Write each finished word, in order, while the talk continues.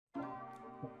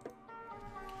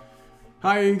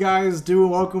How are you guys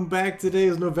doing? Welcome back. Today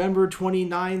is November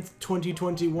 29th,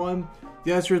 2021.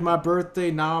 Yesterday was my birthday.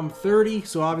 Now I'm 30,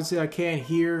 so obviously I can't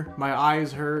hear. My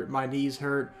eyes hurt. My knees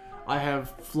hurt. I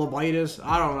have phlebitis.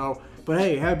 I don't know. But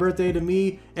hey, happy birthday to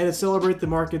me. And to celebrate, the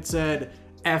market said,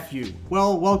 F you.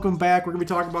 Well, welcome back. We're going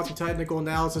to be talking about some technical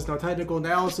analysis. Now, technical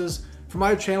analysis for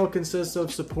my channel consists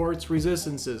of supports,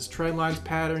 resistances, trend lines,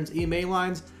 patterns, EMA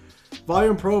lines,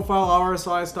 volume profile,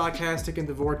 RSI, stochastic, and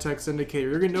the vortex indicator.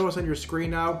 You're going to notice on your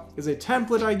screen now is a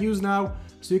template I use now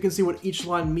so you can see what each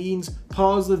line means.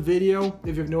 Pause the video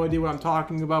if you have no idea what I'm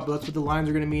talking about, but that's what the lines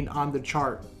are going to mean on the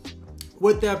chart.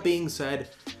 With that being said,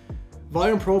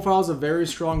 volume profile is a very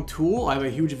strong tool. I have a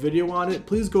huge video on it.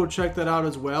 Please go check that out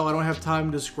as well. I don't have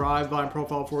time to describe volume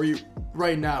profile for you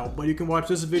right now, but you can watch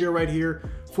this video right here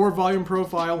for volume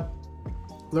profile.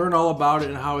 Learn all about it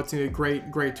and how it's a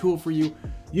great tool for you.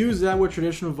 Use that with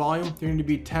traditional volume. You're going to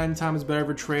be 10 times better of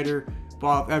a trader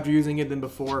after using it than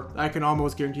before. I can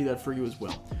almost guarantee that for you as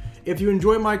well. If you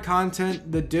enjoy my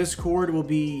content, the Discord will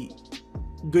be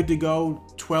good to go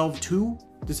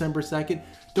 12/2, December 2nd.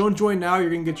 Don't join now, you're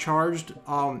going to get charged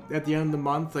at the end of the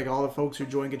month. Like all the folks who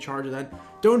join get charged then.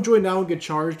 Don't join now and get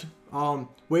charged.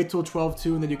 Wait till 12/2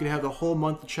 and then you can have the whole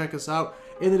month to check us out.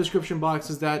 In the description box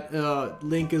is that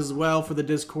link as well for the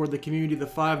Discord, the community, the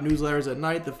 5 newsletters at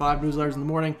night, the 5 newsletters in the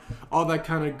morning, all that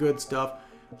kind of good stuff.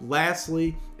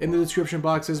 Lastly, in the description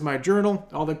box is my journal.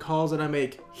 All the calls that I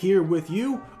make here with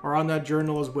you are on that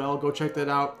journal as well. Go check that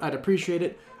out. I'd appreciate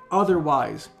it.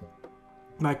 Otherwise,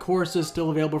 my course is still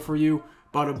available for you.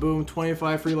 Bada boom,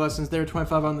 25 free lessons there,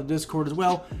 25 on the Discord as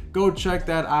well. Go check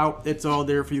that out. It's all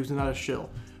there for you. It's not a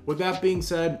shill. With that being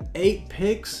said, 8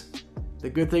 picks. The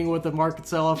good thing with the market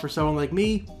sell-off for someone like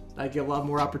me, I get a lot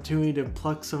more opportunity to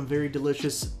pluck some very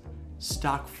delicious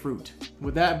stock fruit.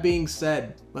 With that being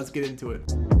said, let's get into it.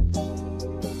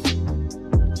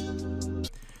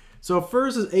 So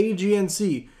first is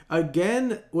AGNC.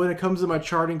 Again, when it comes to my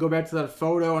charting, go back to that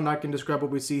photo and I can describe what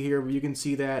we see here, but you can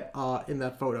see that in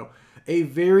that photo. A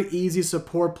very easy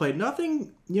support play.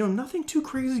 Nothing too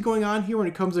crazy going on here when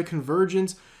it comes to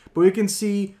convergence, but we can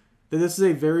see that this is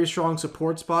a very strong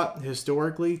support spot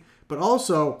historically, but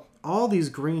also all these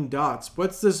green dots.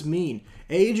 What's this mean?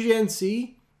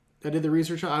 AGNC, I did the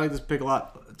research on, I like this pick a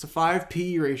lot. It's a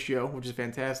 5P ratio, which is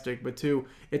fantastic, but 2,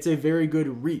 it's a very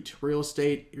good REIT, real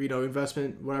estate,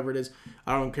 investment, whatever it is.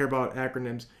 I don't care about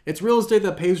acronyms. It's real estate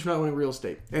that pays for not owning real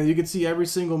estate. And you can see every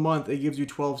single month it gives you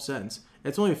 12 cents.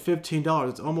 It's only $15.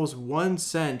 It's almost 1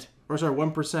 cent, or sorry,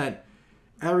 1%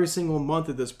 every single month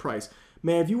at this price.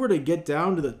 Man, if you were to get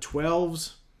down to the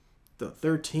 12s, the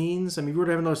 13s, I mean, if you were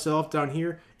to have another sell-off down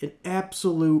here, an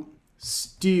absolute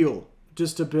steal,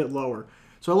 just a bit lower.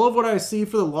 So I love what I see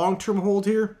for the long-term hold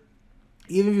here.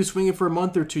 Even if you swing it for a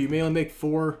month or 2, you may only make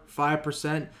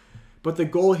 4-5%. But the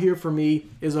goal here for me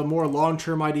is a more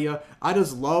long-term idea. I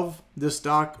just love this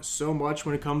stock so much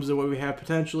when it comes to what we have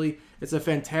potentially. It's a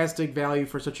fantastic value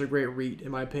for such a great REIT,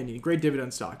 in my opinion. Great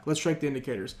dividend stock. Let's check the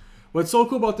indicators. What's so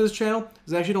cool about this channel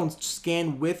is I actually don't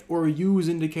scan with or use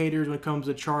indicators when it comes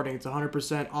to charting. It's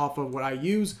 100% off of what I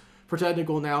use for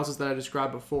technical analysis that I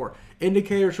described before.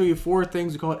 Indicators show you 4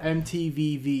 things. We call it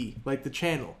MTVV, like the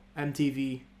channel,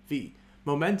 MTVV.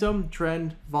 Momentum,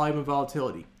 trend, volume, and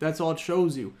volatility. That's all it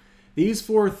shows you. These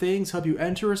 4 things help you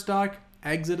enter a stock,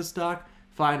 exit a stock,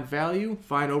 find value,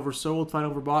 find oversold, find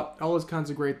overbought, all those kinds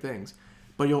of great things.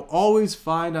 But you'll always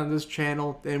find on this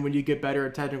channel, and when you get better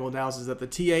at technical analysis, that the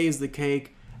TA is the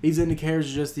cake. These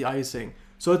indicators are just the icing.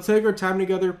 So let's take our time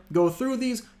together, go through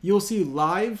these. You'll see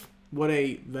live what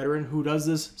a veteran who does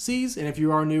this sees, and if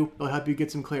you are new, it'll help you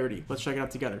get some clarity. Let's check it out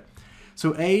together.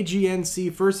 So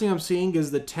AGNC, first thing I'm seeing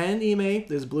is the 10 EMA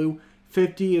is blue,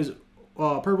 50 is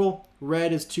purple,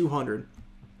 red is 200.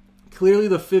 Clearly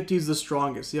the 50 is the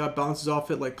strongest. See how it bounces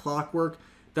off it like clockwork?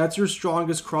 That's your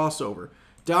strongest crossover.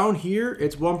 Down here,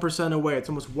 it's 1% away. It's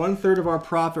almost 1/3 of our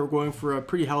profit. We're going for a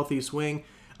pretty healthy swing.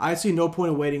 I see no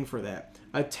point in waiting for that.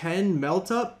 A 10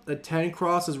 melt up, a 10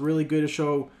 cross is really good to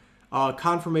show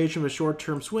confirmation of a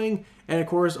short-term swing. And of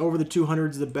course, over the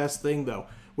 200 is the best thing though.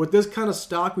 With this kind of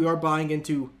stock, we are buying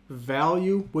into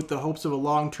value with the hopes of a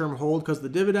long-term hold because of the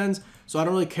dividends. So I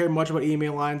don't really care much about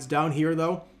EMA lines. Down here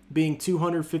though, being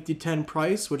 250.10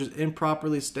 price, which is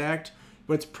improperly stacked,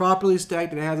 but it's properly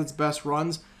stacked and it has its best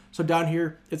runs. So down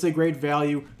here, it's a great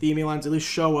value. The EMA lines at least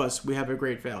show us we have a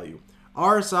great value.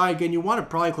 RSI, again, you want it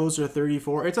probably closer to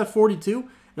 34. It's at 42.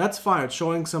 That's fine. It's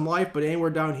showing some life, but anywhere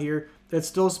down here, it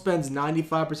still spends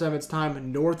 95% of its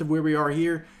time north of where we are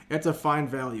here. It's a fine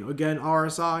value. Again,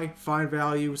 RSI, fine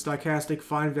value. Stochastic,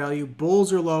 fine value.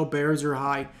 Bulls are low, bears are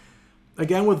high.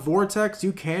 Again, with Vortex,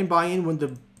 you can buy in when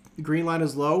the green line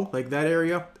is low, like that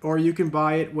area, or you can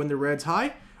buy it when the red's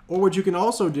high, or what you can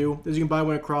also do is you can buy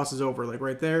when it crosses over, like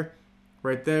right there,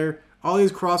 right there. All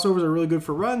these crossovers are really good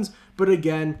for runs, but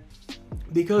again,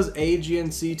 because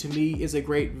AGNC to me is a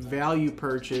great value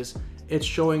purchase, it's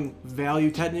showing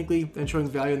value technically and showing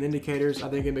value in the indicators. I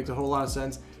think it makes a whole lot of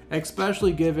sense,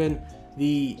 especially given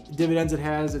the dividends it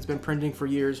has. It's been printing for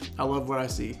years. I love what I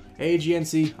see.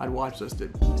 AGNC, I'd watch this,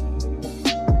 dude.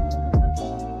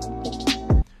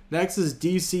 Next is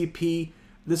DCP.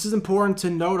 This is important to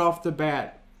note off the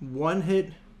bat. 1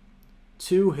 hit,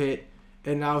 2 hit,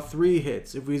 and now 3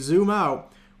 hits. If we zoom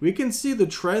out, we can see the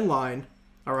trend line,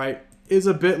 all right, is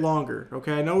a bit longer.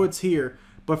 Okay, I know it's here,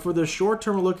 but for the short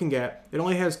term we're looking at, it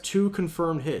only has 2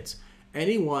 confirmed hits.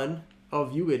 Any one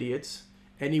of you idiots,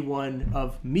 any one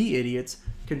of me idiots,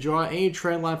 can draw any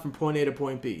trend line from point A to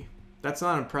point B. That's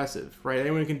not impressive, right?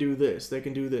 Anyone can do this. They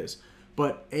can do this.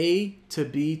 But A to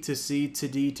B to C to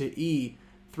D to E,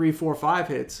 3, 4, 5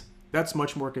 hits, that's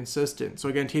much more consistent. So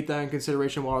again, take that in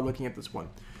consideration while we're looking at this one.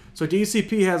 So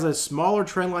DCP has a smaller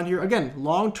trend line here. Again,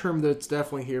 long term, that's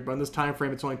definitely here, but in this time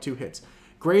frame, it's only 2 hits.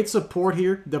 Great support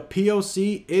here. The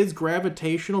POC is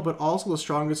gravitational, but also the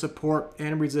strongest support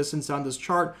and resistance on this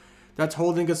chart. That's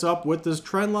holding us up with this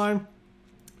trend line.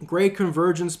 Great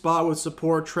convergence spot with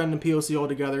support, trend, and POC all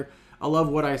together. I love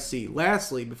what I see.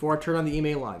 Lastly, before I turn on the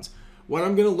email lines, what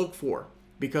I'm going to look for,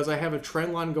 because I have a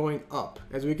trend line going up.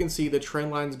 As we can see, the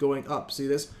trend line's going up. See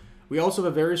this? We also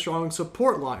have a very strong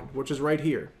support line, which is right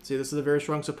here. See, this is a very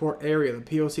strong support area, the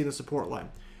POC and the support line.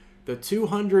 The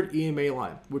 200 EMA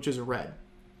line, which is red.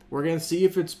 We're going to see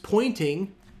if it's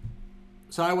pointing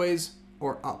sideways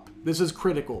or up. This is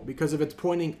critical, because if it's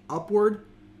pointing upward,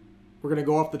 we're going to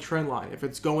go off the trend line. If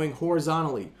it's going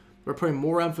horizontally, we're putting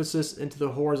more emphasis into the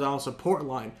horizontal support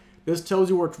line. This tells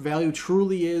you what value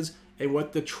truly is and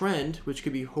what the trend, which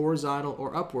could be horizontal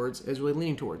or upwards, is really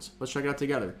leaning towards. Let's check it out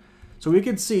together. So we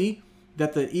can see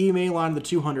that the EMA line, the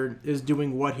 200, is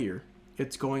doing what here?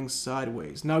 It's going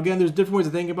sideways. Now again, there's different ways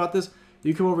of thinking about this.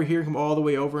 You come over here, come all the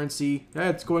way over and see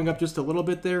it's going up just a little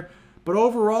bit there. But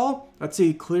overall, let's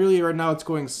see, clearly right now it's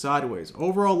going sideways.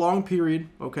 Overall long period,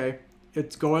 okay,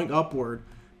 it's going upward.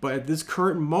 But at this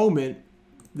current moment,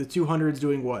 the 200 is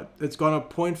doing what? It's gone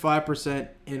up 0.5%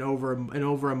 in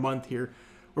over a month here.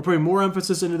 We're putting more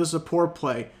emphasis into the support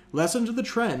play, less into the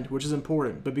trend, which is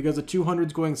important, but because the 200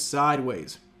 is going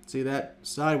sideways. See that?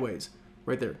 Sideways.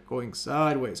 Right there, going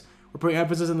sideways. We're putting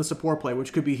emphasis in the support play,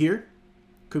 which could be here,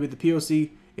 could be the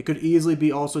POC. It could easily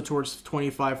be also towards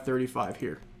 25, 35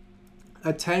 here.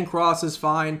 A 10 cross is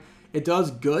fine. It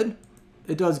does good.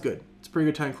 It does good. It's a pretty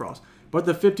good 10 cross. But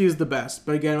the 50 is the best.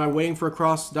 But again, am I waiting for a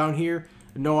cross down here?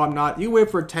 No, I'm not. You wait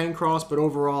for a 10 cross, but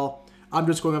overall, I'm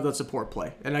just going off that support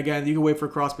play. And again, you can wait for a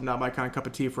cross, but not my kind of cup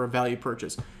of tea for a value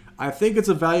purchase. I think it's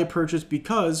a value purchase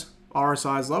because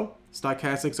RSI is low.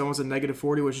 Stochastic's almost a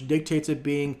 -40, which dictates it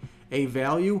being a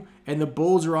value. And the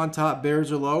bulls are on top,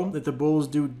 bears are low. If the bulls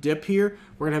do dip here,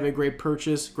 we're going to have a great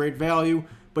purchase, great value.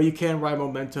 But you can ride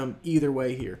momentum either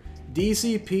way here.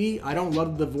 DCP, I don't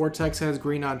love that the vortex has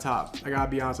green on top. I gotta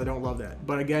be honest, I don't love that.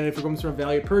 But again, if it comes from a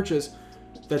value purchase,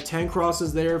 the 10 cross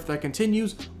is there if that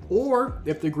continues, or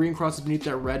if the green cross is beneath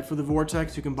that red for the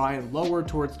vortex, you can buy it lower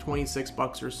towards 26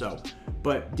 bucks or so.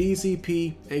 But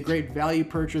DCP, a great value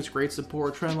purchase, great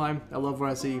support, trend line. I love what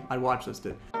I see. I'd watch this,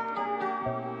 dude.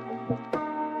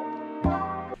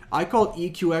 I called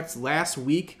EQX last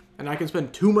week, and I can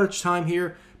spend too much time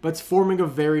here, but it's forming a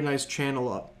very nice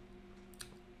channel up.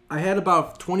 I had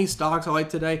about 20 stocks I like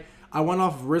today. I went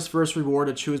off risk versus reward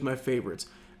to choose my favorites.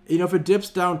 You know, if it dips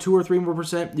down 2 or 3 more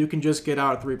percent, you can just get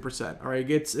out at 3%. All right,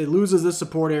 it loses this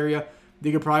support area.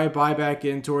 You could probably buy back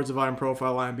in towards the volume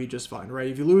profile line and be just fine, right?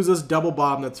 If you lose this double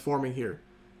bottom that's forming here,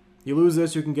 you lose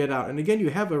this, you can get out. And again,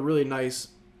 you have a really nice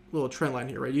little trend line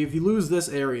here, right? If you lose this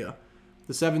area,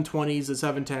 the 720s, the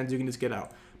 710s, you can just get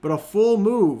out. But a full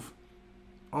move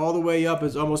all the way up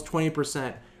is almost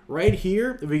 20%. Right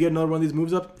here, if we get another one of these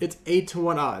moves up, it's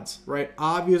 8-to-1 odds, right?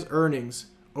 Obvious earnings,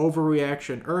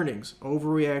 overreaction, earnings,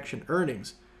 overreaction,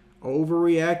 earnings.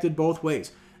 Overreacted both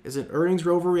ways. Is it earnings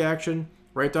or overreaction?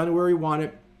 Right down to where we want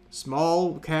it.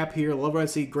 Small cap here. Love what I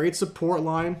see. Great support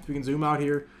line. If we can zoom out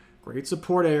here. Great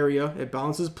support area. It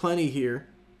bounces plenty here.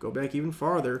 Go back even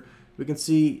farther. We can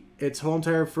see its whole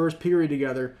entire first period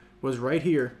together was right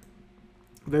here.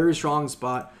 Very strong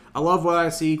spot. I love what I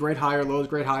see. Great higher lows,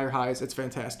 great higher highs. It's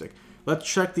fantastic. Let's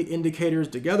check the indicators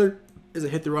together. Is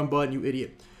it hit the run button, you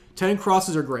idiot? 10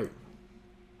 crosses are great.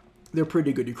 They're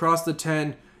pretty good. You cross the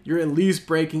 10, you're at least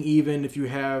breaking even if you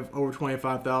have over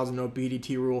 25,000, no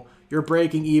BDT rule. You're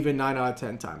breaking even 9 out of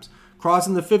 10 times.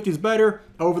 Crossing the 50 is better.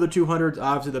 Over the 200 is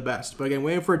obviously the best. But again,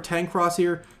 waiting for a 10 cross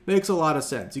here makes a lot of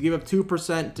sense. You give up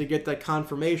 2% to get that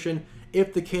confirmation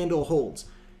if the candle holds.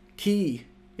 Key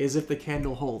is if the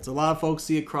candle holds. A lot of folks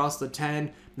see it cross the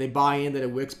 10, they buy in that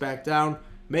it wicks back down.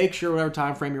 Make sure whatever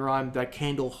time frame you're on, that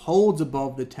candle holds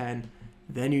above the 10.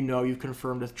 Then you know you've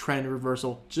confirmed a trend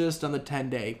reversal just on the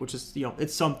 10-day, which is,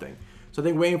 it's something. So I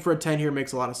think waiting for a 10 here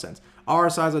makes a lot of sense.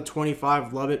 RSI is at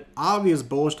 25, love it. Obvious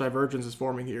bullish divergence is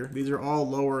forming here. These are all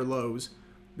lower lows.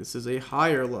 This is a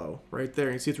higher low right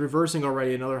there. You see it's reversing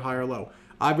already, another higher low.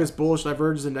 Obvious bullish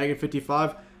divergence in negative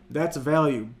 55. That's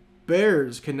value.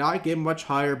 Bears cannot get much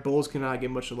higher. Bulls cannot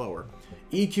get much lower.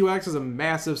 EQX is a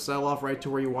massive sell-off right to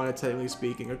where you want it, technically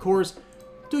speaking. Of course,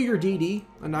 do your DD.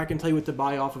 I'm not going to tell you what to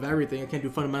buy off of everything. I can't do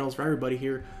fundamentals for everybody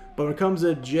here. But when it comes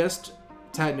to just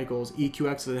technicals,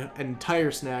 EQX is an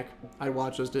entire snack. I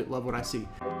watch this, love what I see.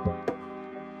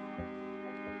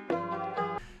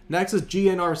 Next is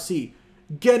GNRC.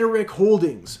 Generic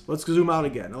Holdings. Let's zoom out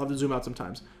again. I'll have to zoom out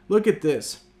sometimes. Look at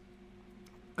this.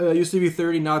 It used to be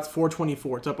 30, now it's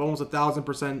 424. It's up almost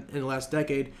 1,000% in the last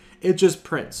decade. It just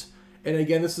prints. And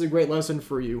again, this is a great lesson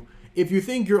for you. If you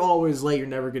think you're always late, you're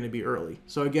never going to be early.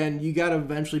 So again, you got to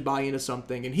eventually buy into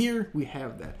something. And here we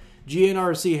have that.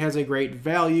 GNRC has a great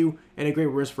value and a great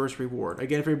risk versus reward.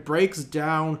 Again, if it breaks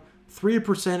down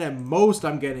 3% at most,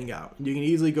 I'm getting out. You can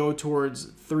easily go towards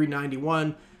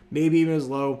 391, maybe even as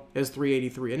low as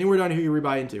 383. Anywhere down here you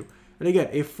rebuy into. And again,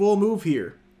 a full move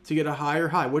here to get a higher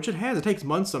high, which it has, it takes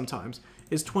months sometimes,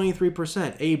 is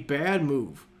 23%. A bad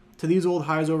move to these old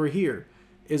highs over here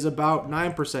is about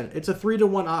 9%. It's a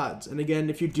 3-to-1 odds. And again,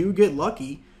 if you do get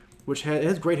lucky, which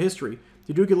has great history, if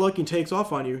you do get lucky and takes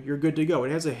off on you, you're good to go.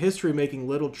 It has a history of making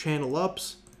little channel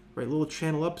ups, right? Little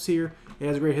channel ups here. It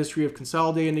has a great history of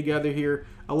consolidating together here.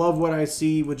 I love what I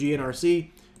see with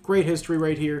GNRC. Great history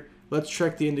right here. Let's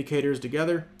check the indicators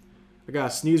together. I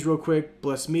gotta sneeze real quick.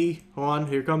 Bless me. Hold on.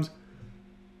 Here it comes.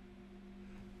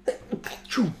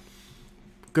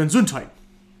 Gesundheit.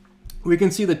 We can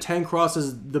see the 10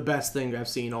 crosses, the best thing I've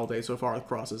seen all day so far with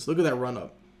crosses. Look at that run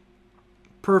up.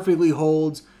 Perfectly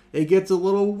holds. It gets a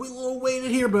little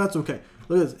weighted here, but that's okay.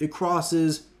 Look at this. It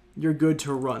crosses. You're good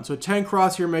to run. So 10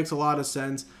 cross here makes a lot of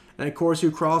sense. And of course,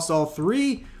 you cross all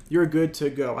three, you're good to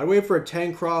go. I wait for a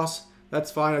 10 cross.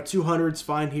 That's fine. A 200 is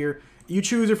fine here. You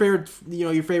choose your favorite,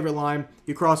 your favorite line.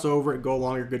 You cross over it, go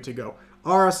along. You're good to go.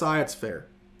 RSI, it's fair.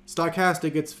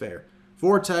 Stochastic, it's fair.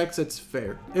 Vortex, it's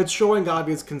fair. It's showing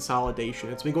obvious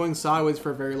consolidation. It's been going sideways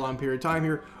for a very long period of time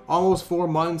here. Almost 4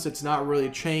 months. It's not really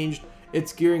changed.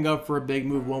 It's gearing up for a big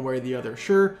move one way or the other.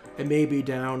 Sure, it may be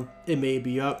down. It may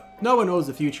be up. No one knows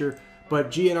the future. But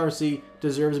GNRC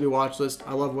deserves to be watch list.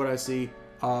 I love what I see.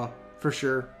 For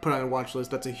sure. Put on a watch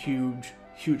list. That's a huge,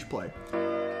 huge play.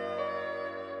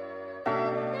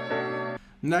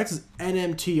 Next is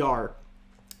NMTR.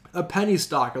 A penny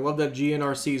stock. I love that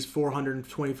GNRC is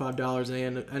 $425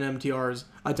 and NMTR is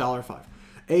 $1.05.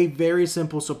 A very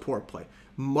simple support play.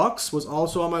 MUX was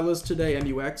also on my list today,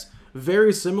 MUX.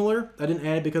 Very similar. I didn't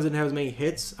add it because it didn't have as many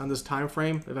hits on this time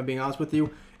frame, if I'm being honest with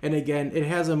you. And again, it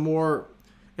has a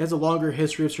longer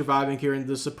history of surviving here, and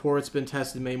the support's been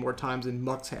tested many more times than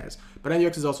MUX has. But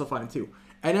MUX is also fine too.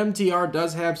 NMTR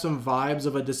does have some vibes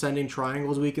of a descending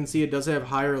triangle, as we can see. It does have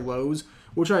higher lows,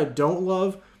 which I don't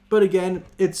love. But again,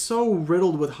 it's so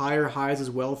riddled with higher highs as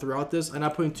well throughout this. I'm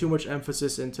not putting too much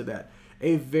emphasis into that.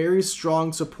 A very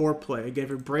strong support play. Again,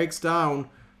 if it breaks down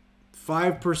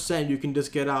 5%, you can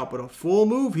just get out. But a full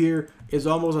move here is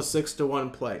almost a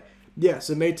 6-to-1 play. Yes,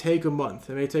 it may take a month.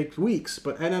 It may take weeks.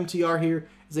 But NMTR here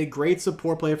is a great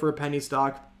support play for a penny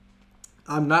stock.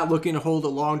 I'm not looking to hold it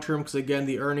long term because, again,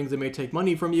 the earnings, they may take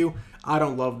money from you. I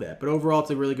don't love that. But overall,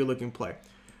 it's a really good looking play.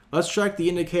 Let's check the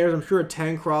indicators. I'm sure a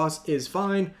 10 cross is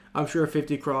fine. I'm sure a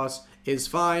 50 cross is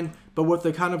fine. But with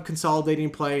the kind of consolidating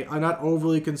play, I'm not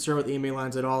overly concerned with EMA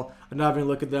lines at all. I'm not even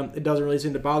looking at them. It doesn't really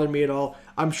seem to bother me at all.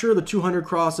 I'm sure the 200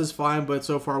 cross is fine, but it's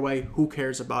so far away. Who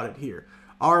cares about it here?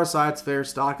 RSI is fair.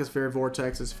 Stock is fair.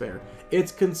 Vortex is fair.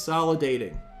 It's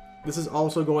consolidating. This is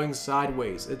also going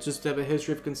sideways. It's just to have a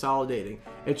history of consolidating.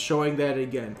 It's showing that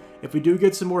again. If we do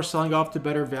get some more selling off to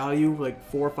better value, like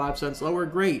 4 or 5 cents lower,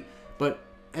 great. But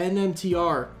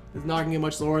NMTR is not going to get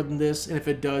much lower than this, and if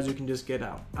it does, you can just get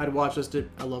out. I'd watch this.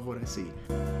 I love what I see.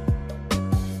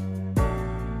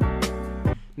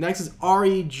 Next is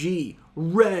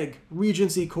REG,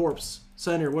 Regency Corpse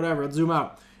Center, whatever. Let's zoom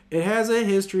out. It has a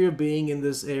history of being in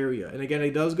this area, and again,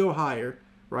 it does go higher,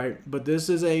 right? But this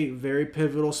is a very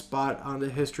pivotal spot on the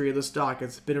history of the stock.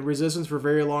 It's been in resistance for a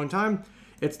very long time.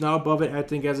 It's now above it,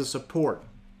 acting as a support.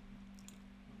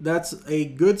 That's a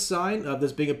good sign of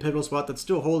this being a pivotal spot that's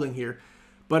still holding here.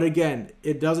 But again,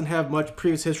 it doesn't have much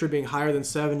previous history being higher than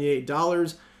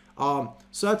 $78.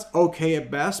 So that's okay at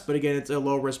best, but again, it's a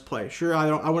low risk play. Sure,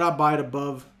 I would not buy it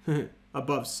above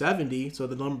above 70, so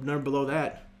the number below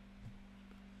that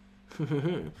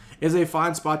is a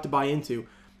fine spot to buy into.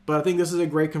 But I think this is a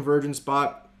great conversion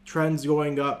spot. Trends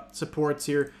going up, supports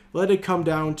here. Let it come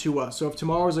down to us. So if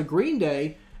tomorrow's a green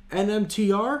day,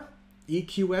 NMTR,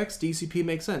 EQX, DCP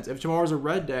makes sense. If tomorrow's a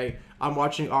red day, I'm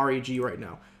watching REG right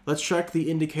now. Let's check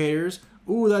the indicators.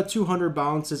 Ooh, that 200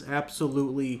 bounce is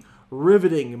absolutely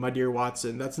riveting, my dear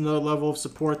Watson. That's another level of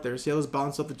support there. See how this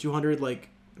bounced up the 200 like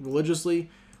religiously?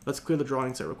 Let's clear the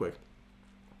drawing set real quick.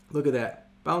 Look at that.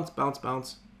 Bounce, bounce,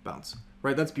 bounce, bounce.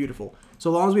 Right, that's beautiful. So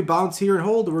long as we bounce here and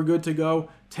hold, we're good to go.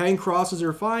 10 crosses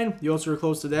are fine. You also are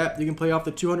close to that. You can play off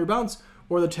the 200 bounce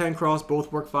or the 10 cross.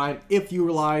 Both work fine if you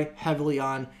rely heavily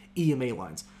on EMA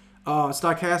lines.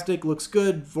 Stochastic looks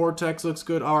good. Vortex looks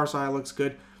good. RSI looks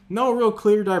good. No real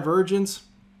clear divergence.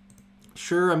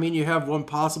 Sure, I mean, you have one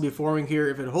possibly forming here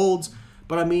if it holds.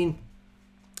 But I mean,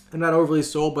 I'm not overly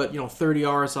sold, but, 30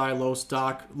 RSI, low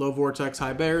stock, low vortex,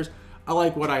 high bears. I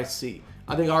like what I see.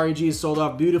 I think REG is sold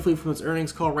off beautifully from its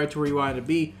earnings call right to where you want it to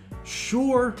be.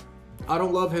 Sure, I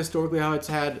don't love historically how it's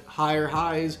had higher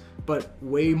highs, but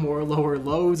way more lower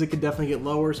lows. It could definitely get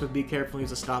lower, so be careful and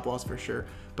use a stop loss for sure.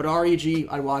 But REG,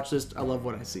 I watch this. I love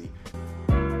what I see.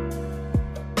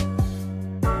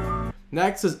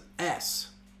 Next is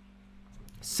S.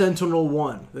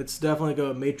 Sentinel-1. It's definitely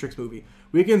like a Matrix movie.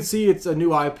 We can see it's a new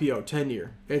IPO,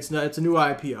 10-year. It's a new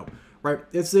IPO. Right,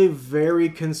 it's a very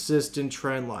consistent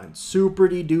trend line,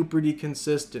 super-duper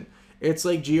consistent. It's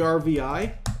like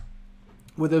GRVI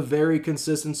with a very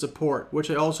consistent support, which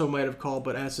I also might have called,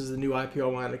 but S is the new IPO I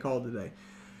wanted to call today.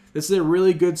 This is a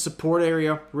really good support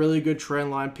area, really good trend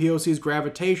line. POC is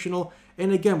gravitational,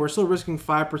 and again, we're still risking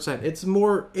 5%. It's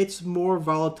more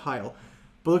volatile.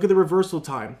 But look at the reversal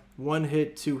time: 1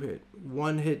 hit, 2 hit,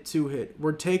 1 hit, 2 hit.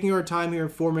 We're taking our time here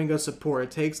and forming a support. It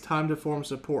takes time to form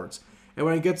supports. And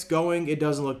when it gets going, it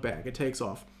doesn't look back. It takes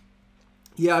off.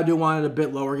 Yeah, I do want it a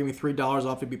bit lower. Give me $3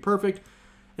 off. It'd be perfect.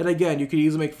 And again, you could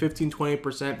easily make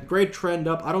 15-20%. Great trend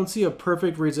up. I don't see a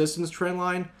perfect resistance trend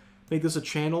line. Make this a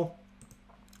channel.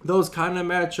 Those kind of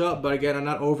match up, but again, I'm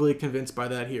not overly convinced by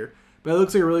that here. But it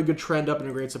looks like a really good trend up and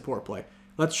a great support play.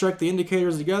 Let's check the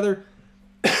indicators together.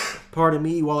 Pardon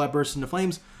me while I burst into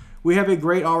flames. We have a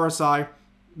great RSI.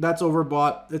 That's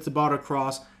overbought. It's about a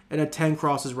cross. And a 10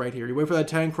 crosses right here. You wait for that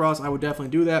 10 cross, I would definitely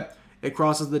do that. It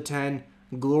crosses the 10.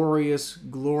 Glorious,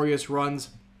 glorious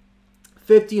runs.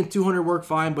 50 and 200 work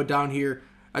fine, but down here,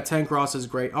 a 10 cross is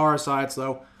great. RSI, it's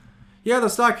low. Yeah, the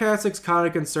stochastic's kind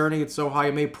of concerning. It's so high,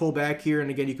 it may pull back here, and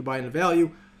again, you can buy into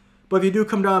value. But if you do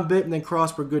come down a bit and then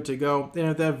cross, we're good to go. And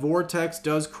if that vortex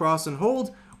does cross and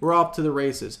hold, we're off to the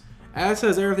races. As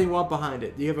has everything you want behind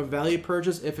it. You have a value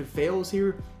purchase if it fails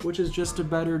here, which is just a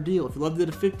better deal. If you loved it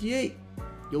at 58,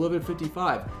 you'll live at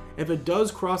 55. If it does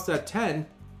cross that 10,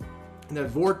 and that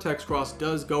vortex cross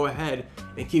does go ahead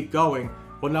and keep going,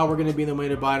 well, now we're going to be in the way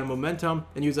to buy the momentum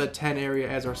and use that 10 area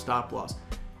as our stop loss.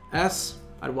 S,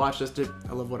 I'd watch this.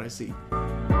 I love what I see.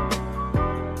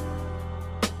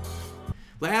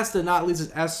 Last but not least is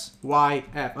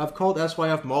SYF. I've called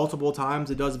SYF multiple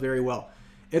times. It does very well.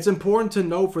 It's important to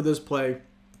note for this play,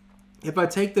 if I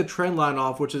take the trend line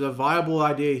off, which is a viable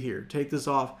idea here, take this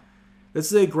off,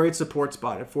 this is a great support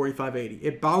spot at 45.80.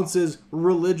 It bounces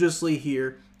religiously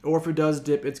here, or if it does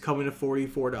dip, it's coming to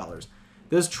 $44.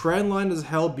 This trend line is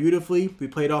held beautifully. We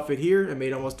played off it here and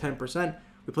made almost 10%.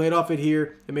 We played off it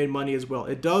here and made money as well.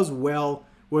 It does well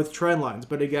with trend lines,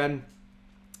 but again,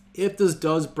 if this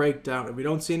does break down, if we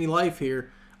don't see any life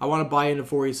here, I want to buy into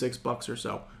 46 bucks or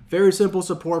so. Very simple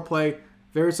support play,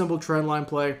 very simple trend line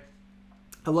play.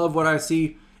 I love what I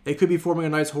see. It could be forming a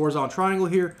nice horizontal triangle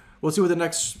here. We'll see what the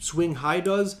next swing high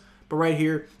does, but right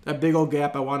here, that big old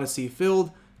gap I want to see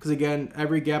filled, because again,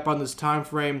 every gap on this time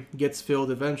frame gets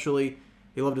filled eventually.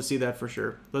 You love to see that for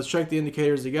sure. Let's check the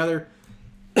indicators together.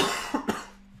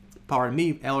 Pardon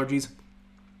me, allergies.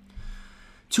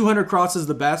 200 crosses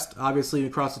the best. Obviously, you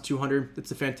cross the 200.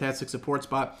 It's a fantastic support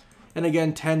spot. And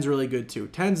again, 10's really good too.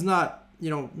 10's not,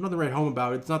 nothing to write home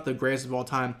about. It's not the greatest of all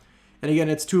time. And again,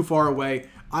 it's too far away.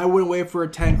 I wouldn't wait for a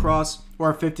 10 cross or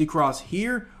a 50 cross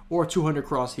here or a 200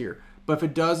 cross here. But if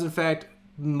it does, in fact,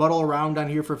 muddle around down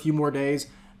here for a few more days,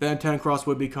 then a 10 cross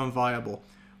would become viable.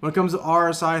 When it comes to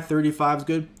RSI, 35 is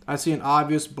good. I see an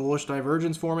obvious bullish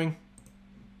divergence forming.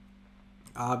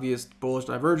 Obvious bullish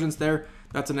divergence there.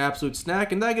 That's an absolute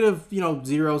snack. And negative,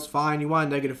 0 is fine. You want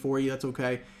a negative 40, that's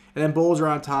okay. And then bulls are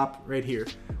on top right here,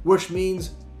 which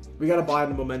means we got to buy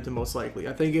the momentum most likely.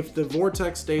 I think if the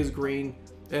vortex stays green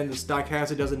and the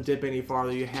stochastic doesn't dip any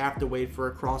farther. You have to wait for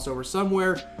a crossover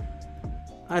somewhere.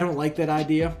 I don't like that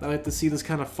idea. I like to see this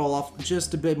kind of fall off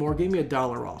just a bit more. Give me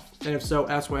 $1 off. And if so,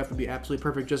 SYF would be absolutely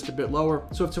perfect, just a bit lower.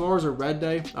 So if tomorrow's a red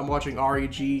day, I'm watching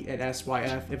REG and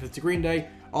SYF. If it's a green day,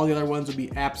 all the other ones would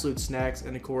be absolute snacks.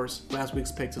 And of course, last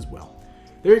week's picks as well.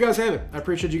 There you guys have it. I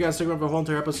appreciate you guys sticking around for the whole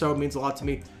entire episode. It means a lot to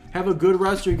me. Have a good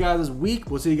rest of your guys' week.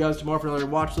 We'll see you guys tomorrow for another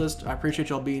watch list. I appreciate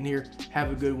y'all being here.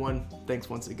 Have a good one. Thanks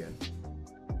once again.